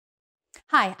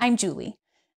Hi, I'm Julie.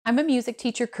 I'm a music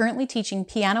teacher currently teaching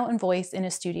piano and voice in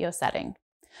a studio setting.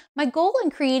 My goal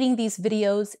in creating these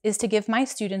videos is to give my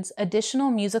students additional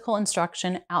musical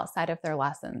instruction outside of their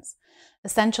lessons,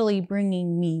 essentially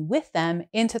bringing me with them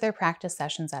into their practice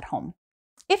sessions at home.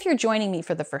 If you're joining me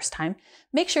for the first time,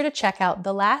 make sure to check out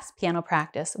the last piano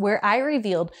practice where I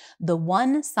revealed the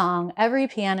one song every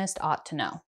pianist ought to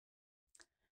know.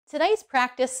 Today's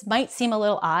practice might seem a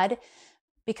little odd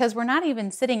because we're not even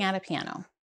sitting at a piano.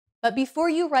 But before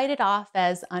you write it off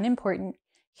as unimportant,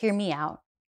 hear me out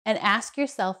and ask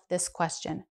yourself this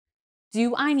question.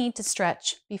 Do I need to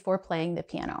stretch before playing the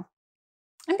piano?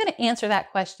 I'm going to answer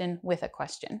that question with a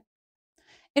question.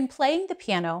 In playing the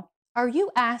piano, are you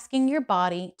asking your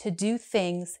body to do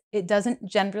things it doesn't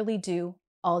generally do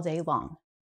all day long?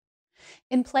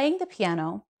 In playing the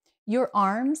piano, your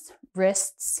arms,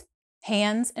 wrists,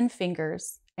 hands, and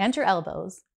fingers, and your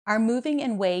elbows are moving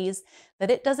in ways that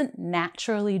it doesn't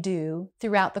naturally do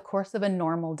throughout the course of a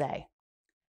normal day.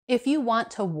 If you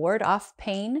want to ward off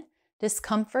pain,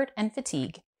 discomfort, and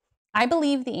fatigue, I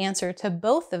believe the answer to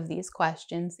both of these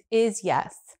questions is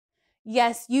yes.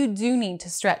 Yes, you do need to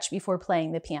stretch before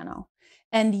playing the piano.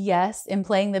 And yes, in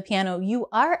playing the piano, you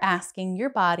are asking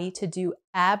your body to do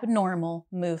abnormal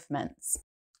movements.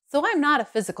 So I'm not a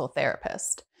physical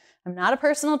therapist. I'm not a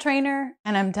personal trainer,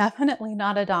 and I'm definitely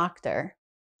not a doctor.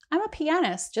 I'm a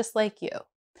pianist just like you.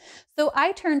 So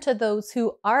I turn to those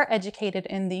who are educated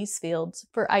in these fields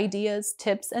for ideas,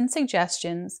 tips, and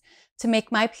suggestions to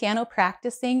make my piano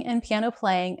practicing and piano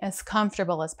playing as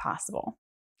comfortable as possible.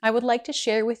 I would like to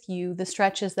share with you the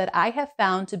stretches that I have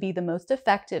found to be the most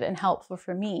effective and helpful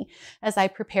for me as I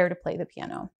prepare to play the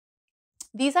piano.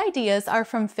 These ideas are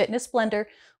from Fitness Blender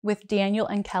with Daniel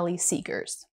and Kelly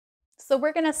Seegers. So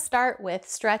we're going to start with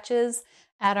stretches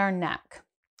at our neck.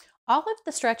 All of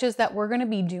the stretches that we're going to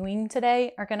be doing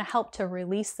today are going to help to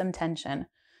release some tension.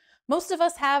 Most of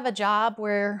us have a job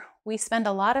where we spend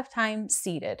a lot of time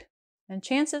seated, and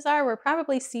chances are we're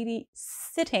probably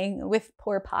sitting with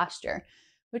poor posture,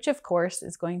 which of course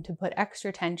is going to put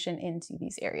extra tension into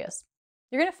these areas.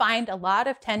 You're going to find a lot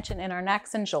of tension in our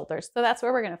necks and shoulders, so that's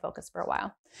where we're going to focus for a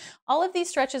while. All of these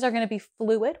stretches are going to be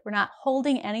fluid. We're not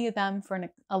holding any of them for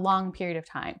a long period of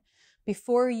time.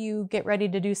 Before you get ready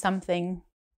to do something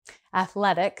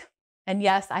athletic, and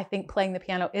yes, I think playing the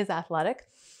piano is athletic,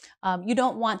 you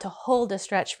don't want to hold a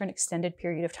stretch for an extended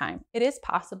period of time. It is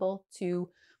possible to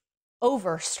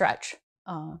overstretch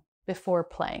before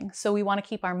playing, so we want to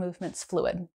keep our movements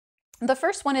fluid. The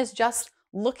first one is just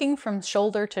looking from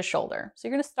shoulder to shoulder. So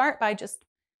you're going to start by just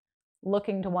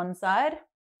looking to one side,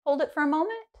 hold it for a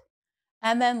moment,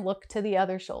 and then look to the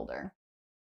other shoulder.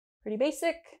 Pretty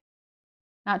basic,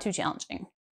 not too challenging.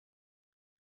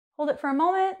 Hold it for a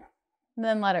moment,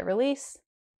 then let it release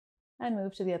and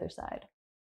move to the other side.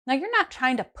 Now you're not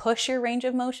trying to push your range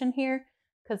of motion here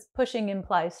because pushing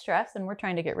implies stress and we're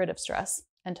trying to get rid of stress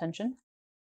and tension.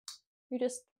 You're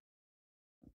just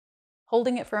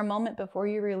holding it for a moment before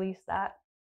you release that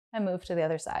and move to the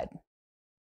other side.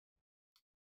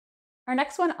 Our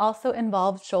next one also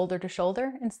involves shoulder to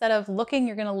shoulder. Instead of looking,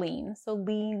 you're going to lean. So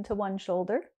lean to one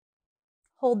shoulder,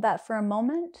 hold that for a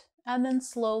moment, and then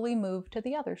slowly move to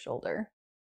the other shoulder.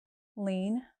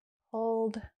 Lean,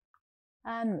 hold,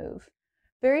 and move.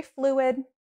 Very fluid,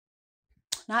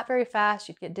 not very fast.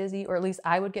 You'd get dizzy, or at least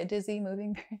I would get dizzy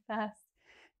moving very fast.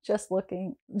 Just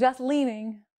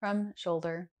leaning from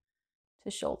shoulder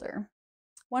to shoulder.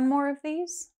 One more of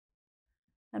these,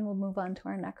 and we'll move on to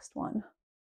our next one.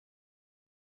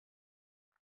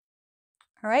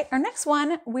 All right, our next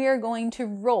one, we are going to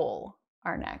roll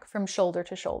our neck from shoulder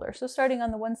to shoulder. So starting on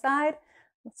the one side,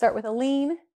 let's start with a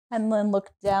lean and then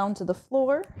look down to the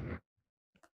floor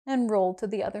and roll to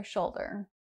the other shoulder.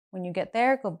 When you get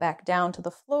there, go back down to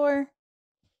the floor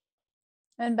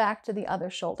and back to the other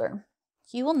shoulder.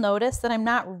 You will notice that I'm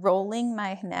not rolling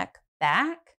my neck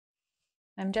back.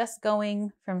 I'm just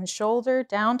going from shoulder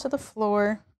down to the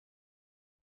floor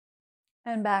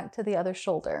and back to the other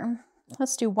shoulder.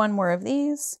 Let's do one more of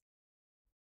these.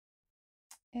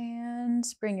 And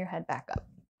bring your head back up.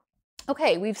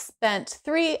 Okay, we've spent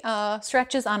 3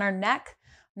 stretches on our neck.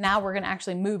 Now we're going to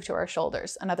actually move to our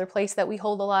shoulders. Another place that we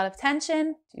hold a lot of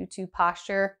tension due to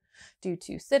posture, due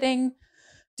to sitting,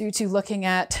 due to looking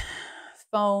at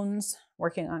phones,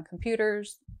 working on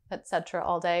computers, etc.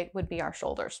 all day would be our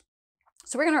shoulders.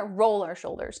 So we're going to roll our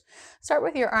shoulders. Start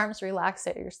with your arms relaxed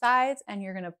at your sides, and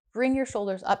you're going to bring your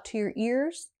shoulders up to your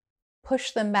ears,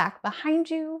 push them back behind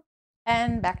you,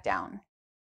 and back down.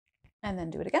 And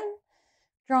then do it again,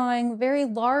 drawing very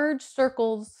large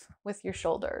circles with your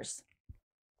shoulders.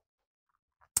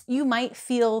 You might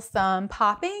feel some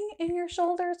popping in your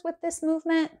shoulders with this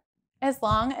movement, as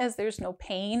long as there's no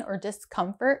pain or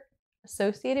discomfort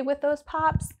associated with those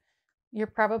pops, you're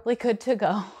probably good to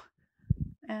go.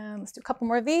 And let's do a couple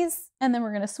more of these, and then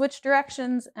we're going to switch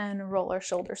directions and roll our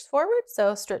shoulders forward.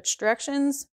 So switch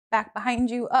directions, back behind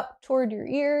you, up toward your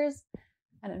ears,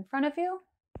 and in front of you.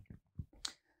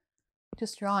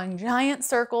 Just drawing giant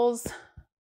circles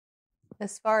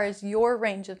as far as your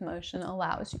range of motion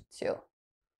allows you to.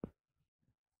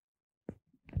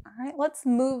 All right, let's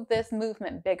move this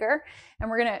movement bigger, and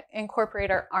we're going to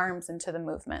incorporate our arms into the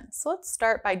movement. So let's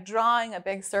start by drawing a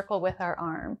big circle with our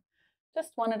arm,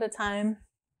 just one at a time.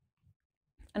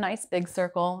 A nice big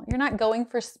circle. You're not going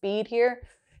for speed here.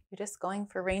 You're just going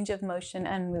for range of motion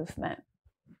and movement.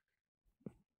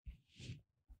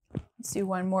 Let's do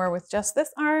one more with just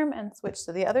this arm and switch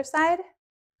to the other side.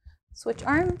 Switch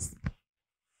arms.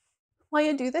 While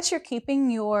you do this, you're keeping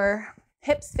your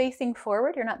hips facing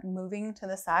forward. You're not moving to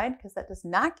the side because that does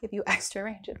not give you extra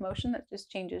range of motion. That just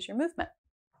changes your movement.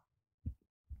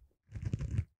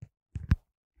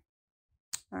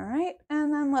 All right,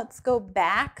 and then let's go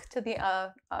back to the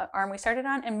arm we started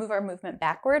on and move our movement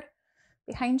backward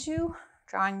behind you,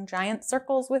 drawing giant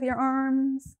circles with your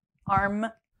arms, arm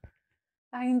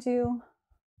behind you,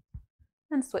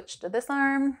 and switch to this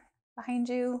arm behind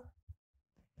you.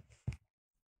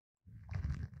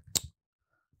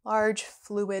 Large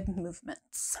fluid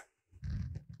movements.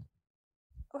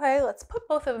 Okay, let's put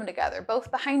both of them together,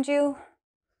 both behind you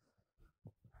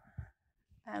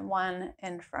and one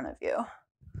in front of you.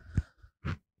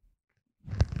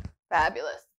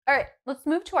 Fabulous. All right, let's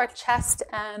move to our chest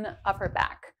and upper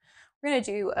back. We're going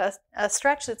to do a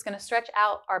stretch that's going to stretch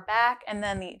out our back, and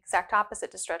then the exact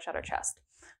opposite to stretch out our chest.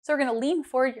 So we're going to lean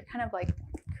forward. You're kind of like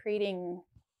creating,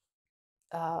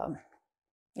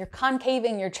 you're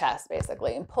concaving your chest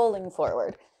basically and pulling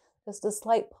forward. Just a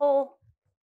slight pull.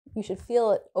 You should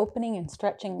feel it opening and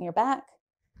stretching your back,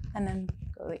 and then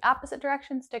go the opposite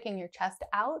direction, sticking your chest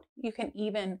out. You can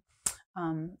even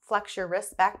flex your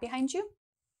wrists back behind you,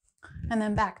 and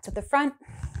then back to the front,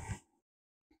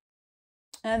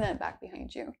 and then back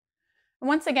behind you. And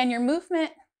once again, your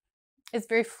movement is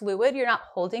very fluid. You're not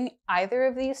holding either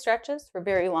of these stretches for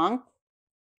very long,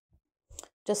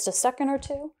 just a second or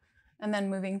two, and then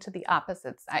moving to the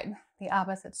opposite side, the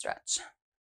opposite stretch.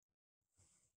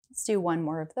 Let's do one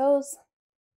more of those.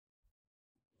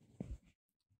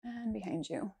 And behind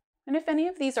you. And if any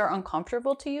of these are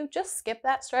uncomfortable to you, just skip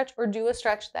that stretch or do a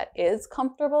stretch that is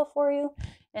comfortable for you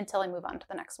until I move on to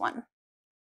the next one.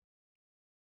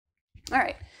 All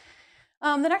right.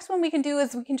 The next one we can do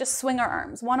is we can just swing our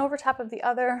arms, one over top of the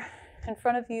other, in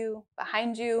front of you,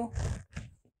 behind you.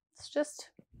 It's just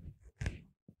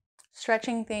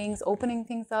stretching things, opening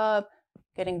things up,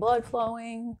 getting blood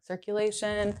flowing,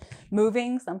 circulation,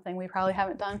 moving, something we probably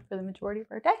haven't done for the majority of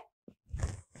our day.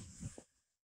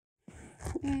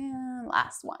 And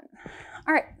last one.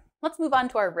 All right, let's move on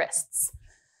to our wrists.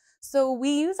 So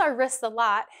we use our wrists a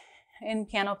lot in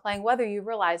piano playing, whether you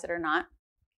realize it or not.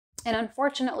 And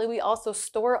unfortunately, we also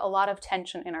store a lot of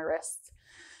tension in our wrists.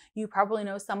 You probably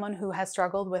know someone who has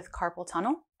struggled with carpal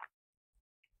tunnel.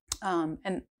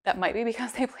 And that might be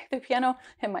because they play the piano.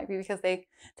 It might be because they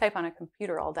type on a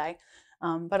computer all day.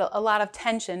 But a lot of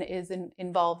tension is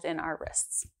involved in our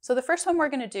wrists. So the first one we're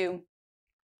going to do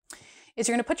is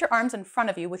you're going to put your arms in front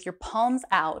of you with your palms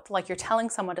out, like you're telling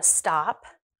someone to stop.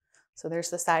 So there's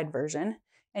the side version.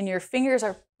 And your fingers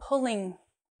are pulling,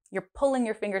 you're pulling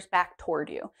your fingers back toward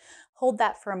you. Hold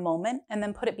that for a moment and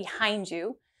then put it behind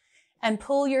you and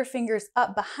pull your fingers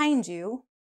up behind you.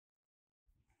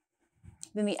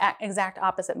 Then the exact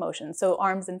opposite motion. So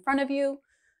arms in front of you,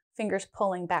 fingers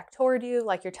pulling back toward you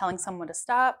like you're telling someone to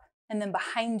stop. And then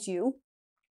behind you,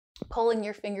 pulling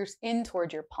your fingers in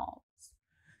toward your palms.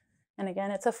 And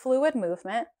again, it's a fluid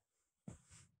movement.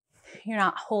 You're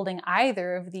not holding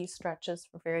either of these stretches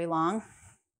for very long.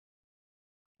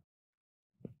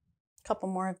 A couple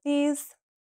more of these.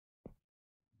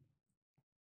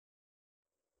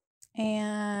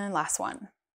 And last one.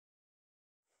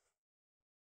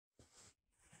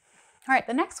 All right,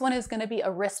 the next one is going to be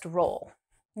a wrist roll.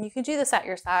 And you can do this at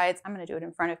your sides. I'm going to do it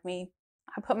in front of me.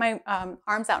 I put my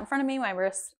arms out in front of me, my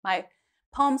wrists, my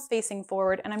palms facing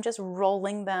forward, and I'm just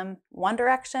rolling them one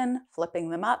direction, flipping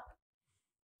them up,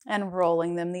 and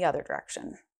rolling them the other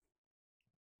direction.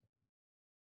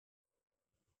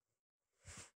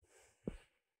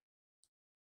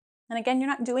 And again, you're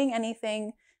not doing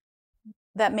anything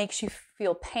that makes you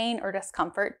feel pain or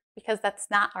discomfort because that's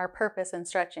not our purpose in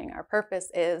stretching. Our purpose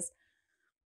is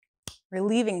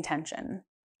relieving tension,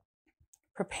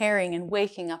 preparing and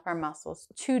waking up our muscles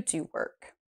to do work.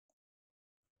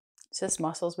 It's just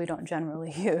muscles we don't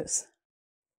generally use.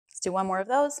 Let's do one more of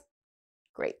those.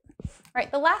 Great. All right,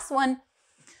 the last one.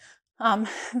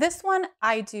 This one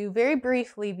I do very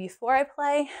briefly before I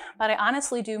play, but I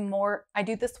honestly do more. I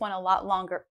do this one a lot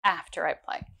longer after I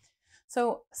play.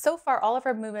 So far, all of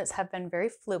our movements have been very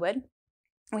fluid.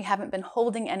 We haven't been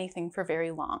holding anything for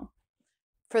very long.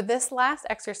 For this last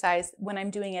exercise, when I'm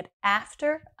doing it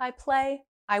after I play,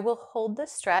 I will hold the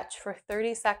stretch for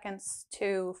 30 seconds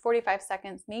to 45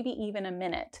 seconds, maybe even a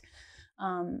minute.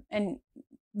 And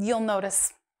you'll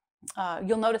notice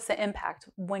the impact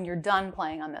when you're done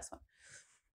playing on this one.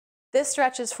 This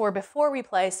stretch is for before we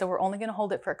play, so we're only going to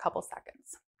hold it for a couple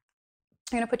seconds.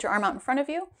 You're going to put your arm out in front of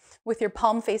you with your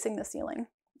palm facing the ceiling.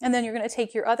 And then you're going to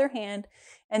take your other hand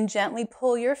and gently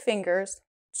pull your fingers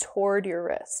toward your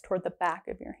wrist, toward the back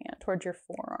of your hand, toward your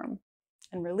forearm.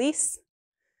 And release.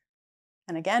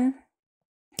 And again,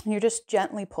 you're just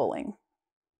gently pulling.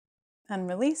 And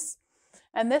release.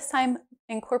 And this time,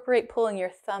 incorporate pulling your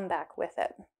thumb back with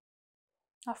it.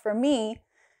 Now for me,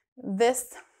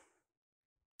 this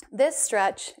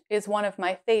stretch is one of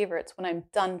my favorites when I'm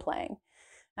done playing.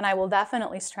 And I will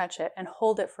definitely stretch it and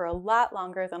hold it for a lot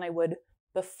longer than I would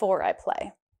before I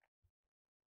play.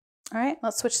 All right,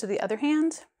 let's switch to the other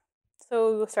hand.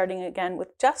 So starting again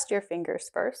with just your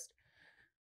fingers first.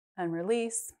 And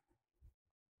release.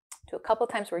 Do a couple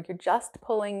times where you're just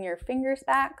pulling your fingers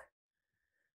back.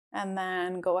 And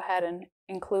then go ahead and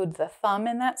include the thumb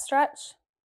in that stretch.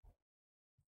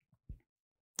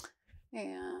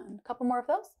 And a couple more of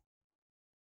those.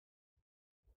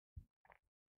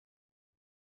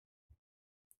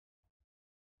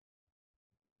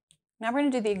 Now we're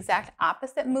going to do the exact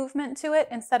opposite movement to it.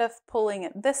 Instead of pulling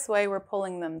it this way, we're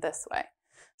pulling them this way.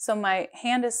 So my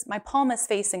palm is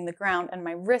facing the ground and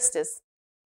my wrist is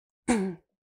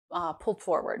pulled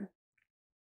forward.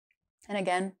 And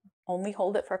again, only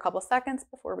hold it for a couple seconds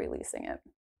before releasing it.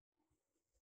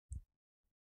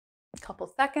 A couple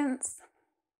seconds.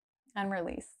 And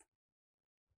release.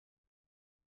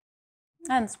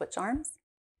 And switch arms,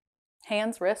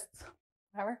 hands, wrists,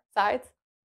 whatever, sides.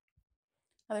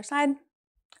 Other side,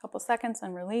 a couple seconds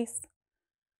and release.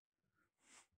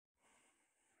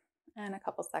 And a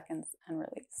couple seconds and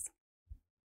release.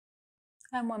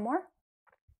 And one more.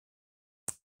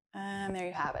 And there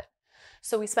you have it.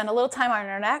 So we spent a little time on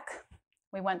our neck.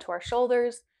 We went to our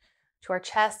shoulders, to our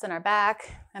chest and our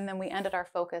back, and then we ended our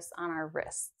focus on our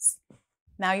wrists.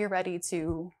 Now you're ready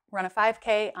to run a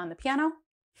 5K on the piano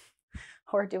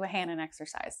or do a hand-in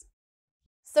exercise.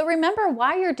 So remember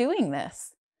why you're doing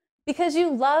this. Because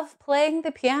you love playing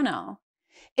the piano.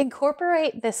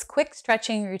 Incorporate this quick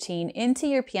stretching routine into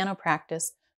your piano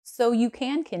practice so you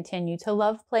can continue to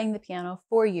love playing the piano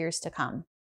for years to come.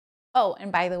 Oh,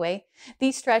 and by the way,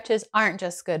 these stretches aren't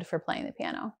just good for playing the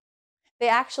piano. They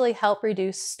actually help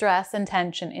reduce stress and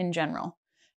tension in general.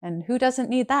 And who doesn't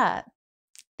need that?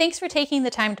 Thanks for taking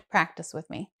the time to practice with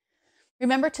me.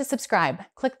 Remember to subscribe.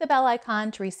 Click the bell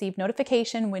icon to receive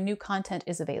notification when new content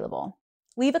is available.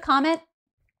 Leave a comment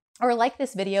or like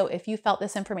this video if you felt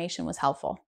this information was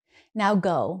helpful. Now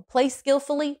go, play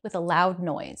skillfully with a loud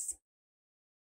noise.